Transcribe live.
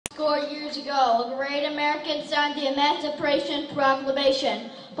score years ago, a great American signed the Emancipation Proclamation.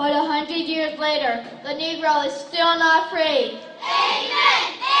 But 100 years later, the Negro is still not free.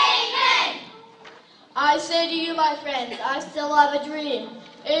 Amen! Amen! I say to you, my friends, I still have a dream.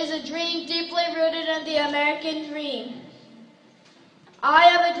 It is a dream deeply rooted in the American dream. I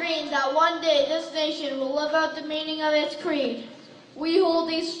have a dream that one day this nation will live out the meaning of its creed. We hold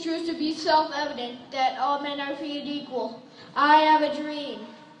these truths to be self-evident, that all men are created equal. I have a dream.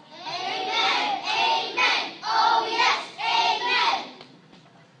 Amen! Amen! Oh yes! Amen!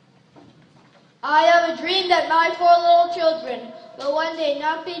 I have a dream that my 4 little children will one day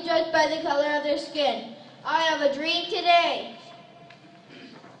not be judged by the color of their skin. I have a dream today.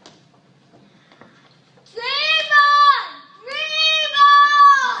 Dream on! Dream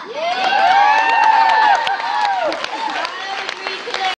on!